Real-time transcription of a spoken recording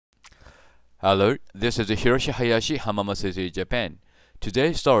Hello, this is Hiroshi Hayashi, Hamama City, Japan.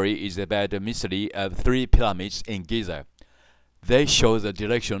 Today's story is about the mystery of three pyramids in Giza. They show the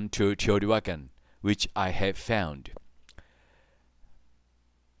direction to Teoteihuacan, which I have found.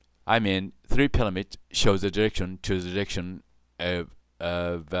 Three pyramids show the direction to the direction of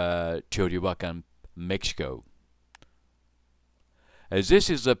Teoteihuacan, Mexico. This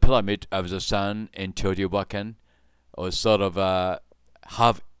is the pyramid of the sun in Teoteihuacan, or sort of a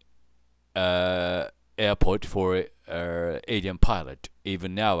half airport for alien pilot,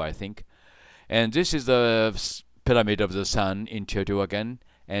 even now I think. And this is the pyramid of the sun in Teoteihuacan,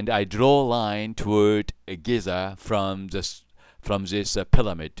 and I draw a line toward Giza from this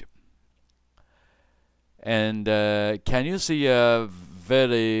pyramid. And can you see a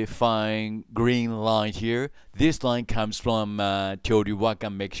very fine green line here? This line comes from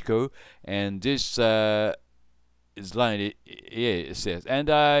Teoteihuacan, Mexico, and this is line it says. And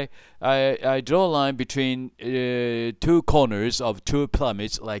I draw a line between two corners of two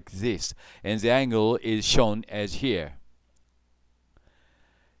pyramids like this, and the angle is shown as here.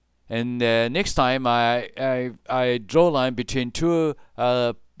 And next time I draw a line between two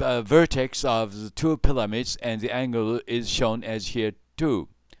vertex of the two pyramids, and the angle is shown as here too.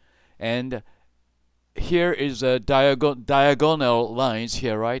 And here is a diagonal lines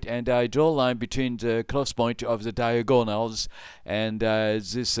here, right? And I draw a line between the cross point of the diagonals, and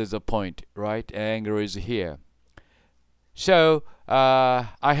this is a point, right? Angle is here. So I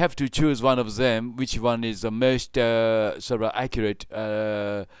have to choose one of them. Which one is the most sort of accurate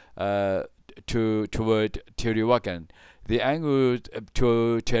toward Teoteihuacan? The angle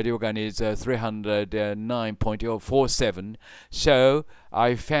to Teoteihuacan is 309.047. So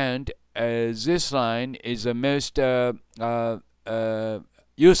I found this line is the most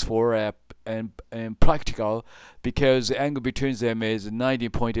useful and practical, because the angle between them is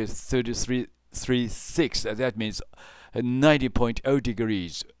 90.3336. That means 90.0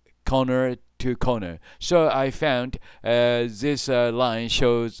 degrees, corner to corner. So I found this line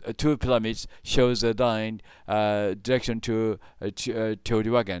shows two pyramids, shows a line direction to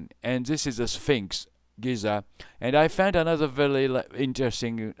Teoteihuacan, and this is the Sphinx, Giza. And I found another very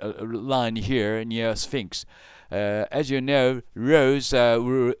interesting line here near Sphinx. As you know, Rose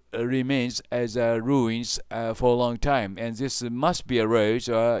remains as ruins for a long time, and this must be a road.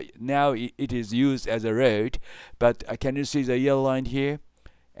 Now it is used as a road, but can you see the yellow line here?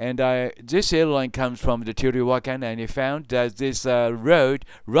 And this yellow line comes from the Teoteihuacan, and I found that this road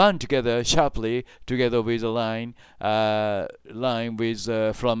run together sharply together with the line with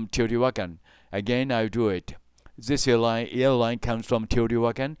from Teoteihuacan. Again, I do it. This yellow line comes from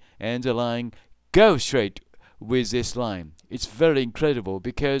Teoteihuacan, and the line goes straight with this line. It's very incredible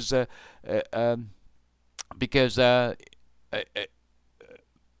because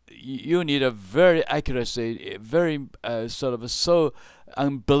you need a very accuracy, very sort of so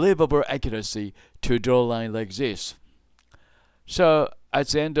unbelievable accuracy to draw a line like this. So at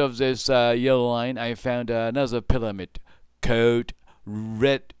the end of this yellow line, I found another pyramid called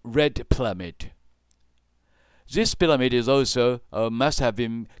Red Pyramid. This pyramid is also must have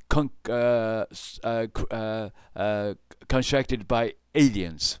been constructed by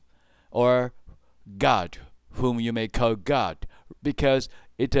aliens or God, whom you may call God, because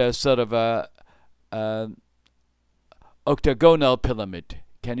it is sort of a octagonal pyramid.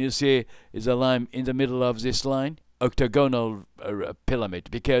 Can you see is a line in the middle of this line? Octagonal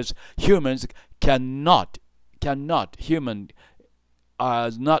pyramid, because humans human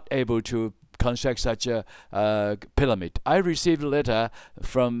are not able to construct such a pyramid. I received a letter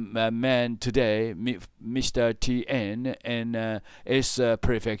from a man today, Mr. T.N. in S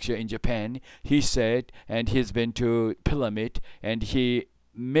Prefecture in Japan. He said, and he's been to pyramid, and he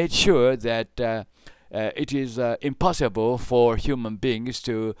made sure that it is impossible for human beings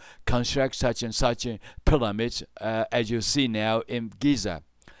to construct such and such pyramids as you see now in Giza.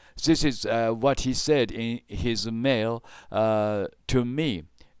 This is what he said in his mail to me.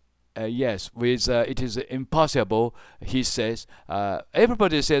 Yes, with it is impossible, he says.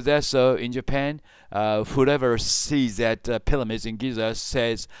 Everybody says that, so in Japan, whoever sees that pyramids in Giza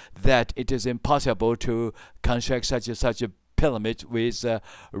says that it is impossible to construct such a pyramid with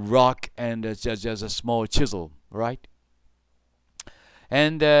rock and just a small chisel, right?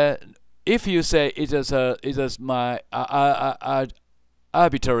 And if you say it is my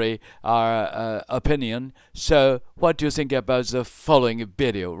arbitrary opinion, so what do you think about the following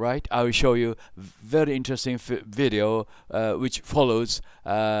video, right? I will show you very interesting video which follows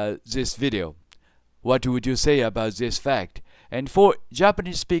this video. What would you say about this fact? And for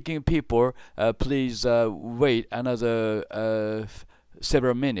Japanese-speaking people, please wait another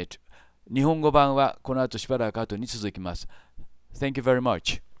several minutes. 日本語版はこの後しばらく後に続きます。Thank you very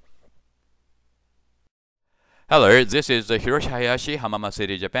much. Hello, this is Hiroshi Hayashi, Hamama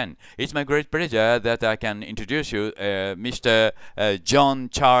City, Japan. It's my great pleasure that I can introduce you Mr. John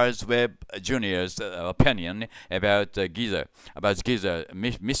Charles Webb Jr.'s opinion about Giza,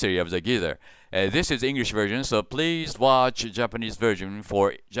 mystery of the Giza. This is English version, so please watch Japanese version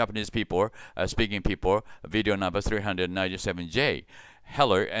for Japanese people, speaking people, video number 397J.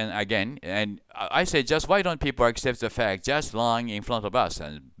 Hello, and again, and I say, just why don't people accept the fact just lying in front of us?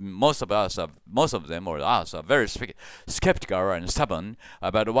 And most of them or us are very skeptical and stubborn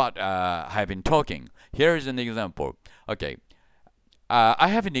about what I've been talking. Here is an example. Okay. I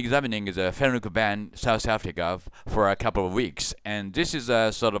have been examining the Wellington Band, South Africa, for a couple of weeks, and this is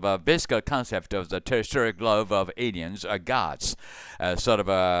a sort of a basic concept of the terrestrial globe of aliens or gods, sort of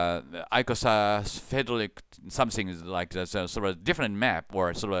a icosahedric something like that, sort of a different map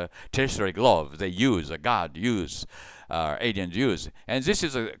or sort of a terrestrial globe they use, a god use. Aliens use, and this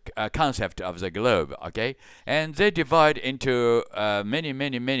is a concept of the globe, okay? And they divide into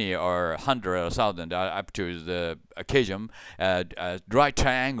many or 100 or 1,000 up to the occasion right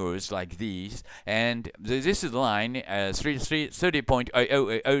triangles like these, and this is line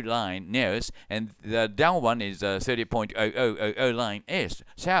 30.000 line north, and the down one is 30.000 line east,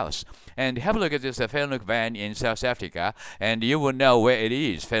 south. And have a look at this Wellington Band in South Africa, and you will know where it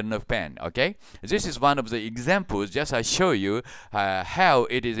is, Wellington Band, okay? This is one of the examples, just I show you how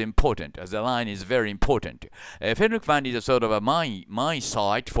it is important. The line is very important. Wellington Band is a sort of a mine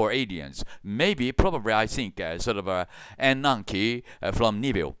site for aliens. Maybe, probably, I think, sort of a Ananke from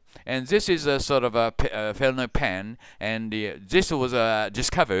Nibil. And this is a sort of a Wellington Band, and this was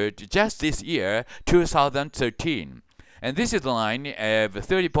discovered just this year, 2013. And this is the line of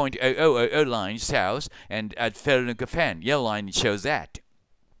 30.000 line south, and at Wellington Band, yellow line shows that.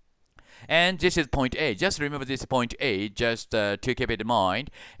 And this is point A. Just remember this point A, just to keep it in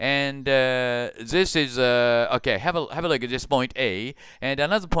mind. And this is okay. Have a look at this point A. And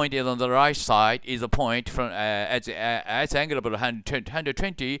another point is on the right side is a point from at the angle of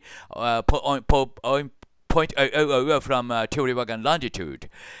 120. 0.000 from Teoteihuacan longitude,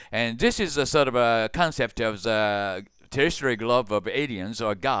 and this is a sort of a concept of the terrestrial globe of aliens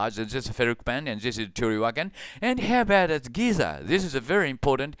or gods, and this is Wellington, and this is Teoteihuacan. And how about Giza? This is a very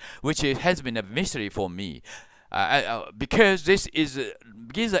important, which has been a mystery for me. Because this is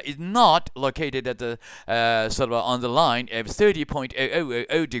Giza is not located at the sort of on the line of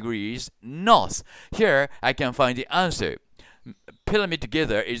 30.000 degrees north. Here I can find the answer. Pyramid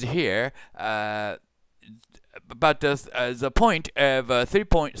Giza is here. But the point of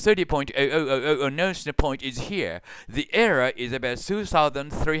 30.000 north point is here. The error is about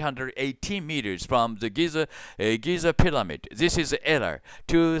 2,318 meters from the Giza pyramid. This is the error,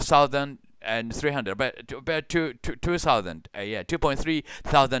 2,300, but about 2.3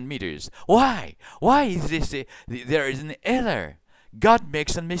 thousand meters. Why? Why is this? There is an error. God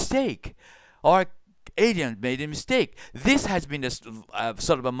makes a mistake, or aliens made a mistake. This has been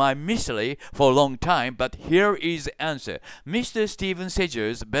sort of my mystery for a long time, but here is the answer. Mr. Steven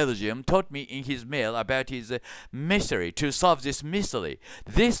Segers, Belgium, taught me in his mail about his mystery to solve this mystery.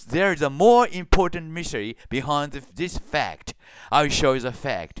 There is a more important mystery behind this fact. I'll show you the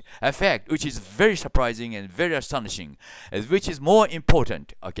fact. A fact which is very surprising and very astonishing, which is more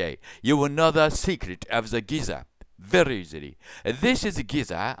important. Okay, you will know the secret of the Giza very easily. This is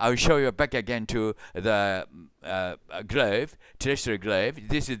Giza. I'll show you back again to the globe, terrestrial globe.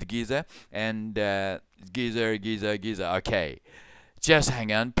 This is Giza, and Giza. Okay, just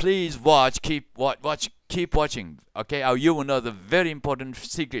hang on. Please watch. Keep watching. Okay, you will know the very important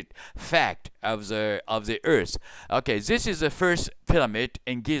secret fact of the Earth. Okay, this is the first pyramid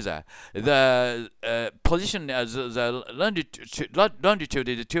in Giza. The position as the longitude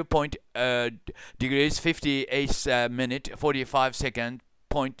is 2 degrees 58 minute 45 second.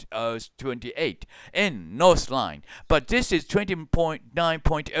 0.28 in north line, but this is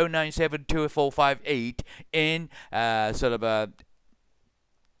 20.9.097248 in sort of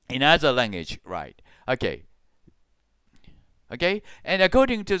in other language, right? Okay, and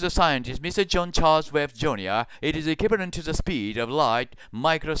according to the scientist Mr. John Charles Webb Jr., it is equivalent to the speed of light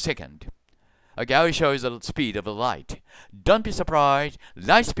microsecond. Okay, I will show you the speed of the light. Don't be surprised.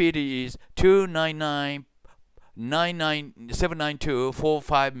 Light speed is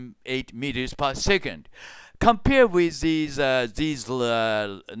 299,792,458 meters per second. Compare with these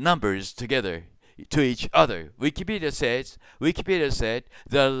numbers together to each other. Wikipedia said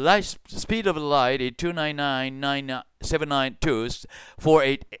the light speed of light is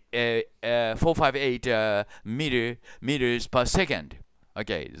 299,792,458 meters per second.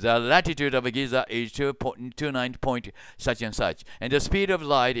 Okay, the latitude of Giza is 229 point such and such, and the speed of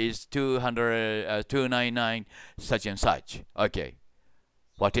light is 299 such and such. Okay,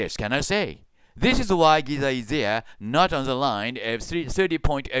 what else can I say? This is why Giza is there, not on the line of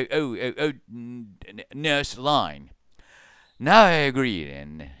 30.0000 nurse line. Now I agree,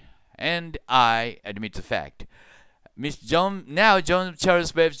 and I admit the fact. John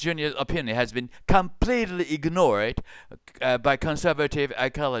Charles Webb Jr.'s opinion has been completely ignored by conservative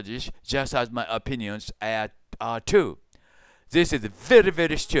archaeologists, just as my opinions are too. This is very,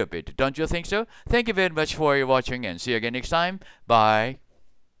 very stupid. Don't you think so? Thank you very much for watching, and see you again next time. Bye.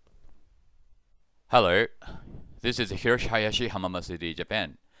 Hello, this is Hiroshi Hayashi, Hamama City,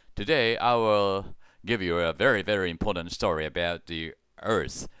 Japan. Today I will give you a very, very important story about the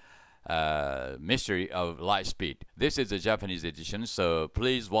Earth. Mystery of light speed. This is the Japanese edition, so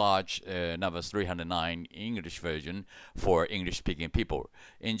please watch number 309 English version for English speaking people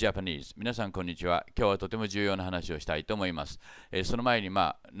in Japanese. 皆さんこんにちは。今日はとても重要な話をしたいと思います。その前に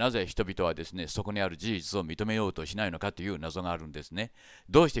なぜ人々はですね、そこにある事実を認めようとしないのかという謎があるんですね。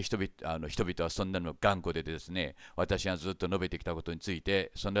どうして人々はそんなの頑固でですね、私がずっと述べてきたことについ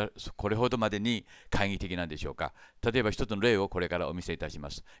てこれほどまでに懐疑的なんでしょうか。例えば一つの例をこれからお見せいたしま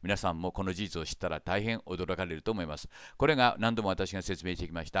す。皆さんもこの事実を知ったら大変驚かれると思います。これが何度も私が説明して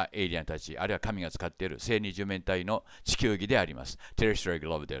きましたエイリアンたち、あるいは神が使っている正二十面体の地球儀であります。テレストリアルグ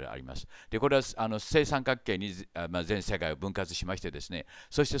ローブであります。で、これは正三角形に全世界を分割しましてですね、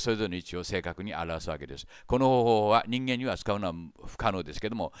そしてそれぞれの位置を正確に表すわけです。この方法は人間には使うのは不可能ですけ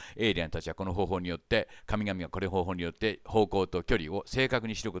ども、エイリアンたちはこの方法によって、神々がこの方法によって方向と距離を正確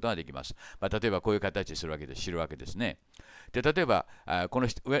に知ることができます。例えばこういう形で知るわけですね。で、例えばこの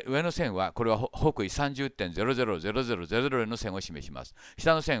上の線はこれは北緯 30.000000 の線を示します。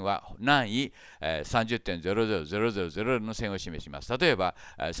下の線は南緯 30.000000 の線を示します。例えば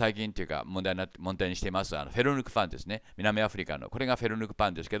最近というか問題にしていますフェルヌクパンですね。南アフリカのこれがフェルヌクパ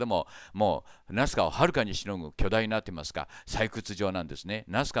ンですけども、もうナスカをはるかにしのぐ巨大になっていますが、採掘場なんですね。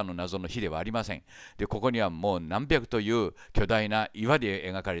ナスカの謎の火ではありません。で、ここにはもう何百という巨大な岩で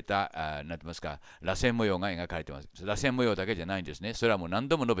描かれたなんて言いますか、螺旋模様が描かれています。螺旋模様だけじゃないんですね。それはもう何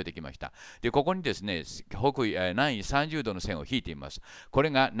度も述べてきました。で、ここにですね、南緯30度の線を引いています。こ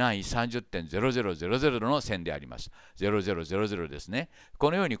れが南緯 30.0000 の線であります。0000ですね。こ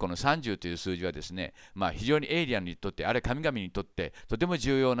のようにこの30という数字はですね、非常にエイリアンにとって、あれ神々にとってとても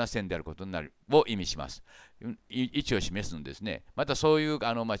重要な線であることを意味します。位置を示すんですね。またそういう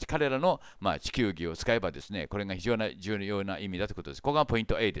彼らの地球儀を使えばですね、これが非常に重要な意味だということです。ここがポイン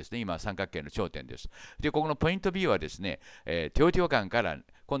ト A ですね。今三角形の頂点です。で、ここのポイント B はですね、テオティワカンから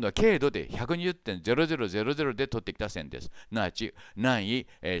今度は経度で 120.0000 で取ってきた線です。すなわち南緯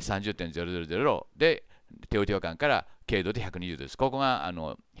 30.000 でテオティワカンから経度で120です。ここが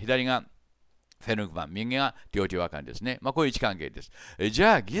左がフェルヌクパン、右がテオティワカンですね。こういう位置関係です。じ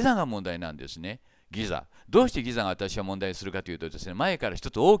ゃあギザが問題なんですね。ギザ。どうしてギザが私は問題するかというとですね、前から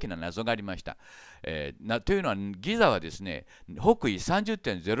一つ大きな謎がありました。というのは、ギザはですね、北緯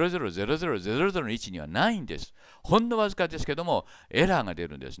 30.0000 の位置にはないんです。ほんのわずかですけども、エラーが出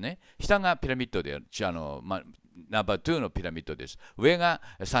るんですね。下がピラミッドで、ナンバー2のピラミッドです。上が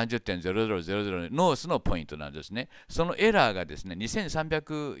 30.0000 ノースのポイントなんですね。そのエラーがですね、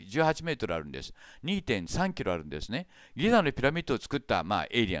2318メートルあるんです。2.3 キロあるんですね。ギザのピラミッドを作った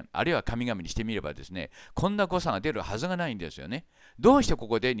エイリアン、あるいは神々にしてみればですね、こんな誤差が出るはずがないんですよね。どうしてこ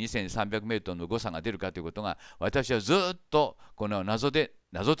こで2300メートルの誤差が出るかということが、私はずっとこの謎とい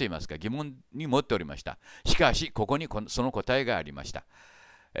いますか疑問に持っておりました。しかし、ここにその答えがありました。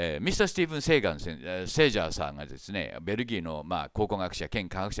ミスター・スティーブン・セージャーさんがですね、ベルギーの考古学者兼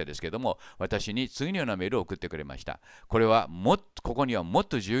科学者ですけども、私に次のようなメールを送ってくれました。ここにはもっ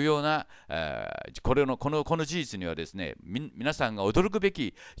と重要な、この事実にはですね、皆さんが驚くべ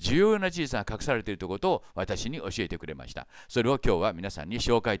き重要な事実が隠されているということを私に教えてくれました。それを今日は皆さんに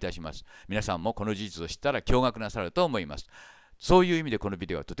紹介いたします。皆さんもこの事実を知ったら驚愕なさると思います。そういう意味でこのビ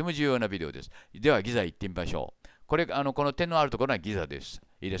デオはとても重要なビデオです。ではギザ行ってみましょう。この点のあるところはギザです。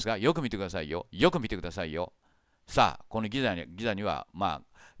いいですか？よく見てくださいよ。よく見てくださいよ。さあ、このギザには3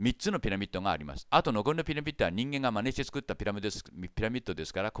つのピラミッドがあります。あと残りのピラミッドは人間が真似して作ったピラミッドで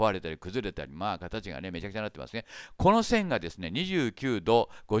すから壊れたり崩れたり、形がねめちゃくちゃになってますね。この線がですね、29度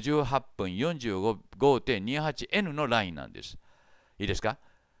58分 45.28N のラインなんです。いいですか？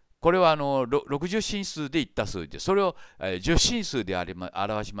これは60進数でいった数字で、それを10進数で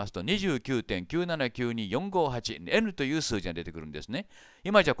表しますと 29.9792458N という数字が出てくるんですね。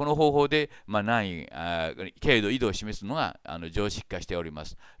今じゃこの方法で、難易、経度、緯度を示すのが常識化しておりま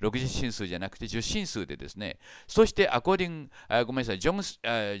す。60進数じゃなくて10進数でですね。そして、ごめんなさい、ジョン・チ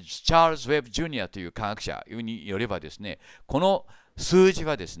ャールズ・ウェブ・ジュニアという科学者によればですね、この数字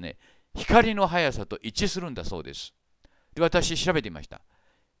はですね、光の速さと一致するんだそうです。で、私調べてみました。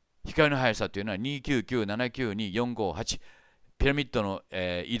光の速さというのは299792458。ピラミッドの、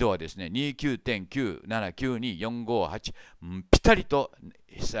緯度はですね、29.9792458。ぴったりと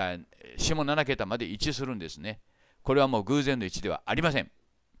下7桁まで一致するんですね。これはもう偶然の一致ではありません。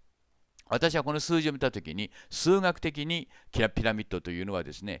私はこの数字を見たときに、数学的にピラミッドというのは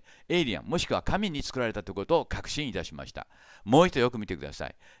ですね、エイリアンもしくは神に作られたということを確信いたしました。もう一度よく見てくださ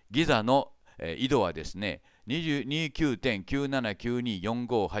い。ギザの緯度はですね、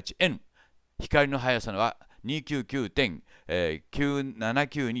29.9792458N。光の速さは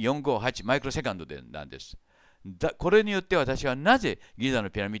299.979248マイクロセカンドなんです。これによって私はなぜギザの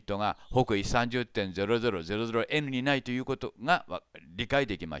ピラミッドが北緯 30.0000N にないということが理解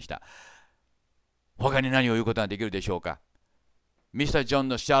できました。他に何を言うことができるでしょうか。ミスター・ジョン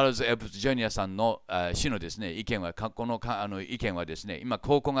のチャールズ・エブス・ジュニアさんの氏のですね、意見は、この意見はですね、今、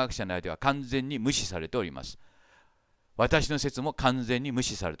考古学者の間では完全に無視されております。私の説も完全に無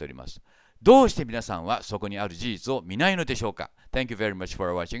視されております。どうして皆さんはそこにある事実を見ないのでしょうか。Thank you very much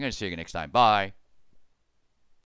for watching and see you next time. Bye!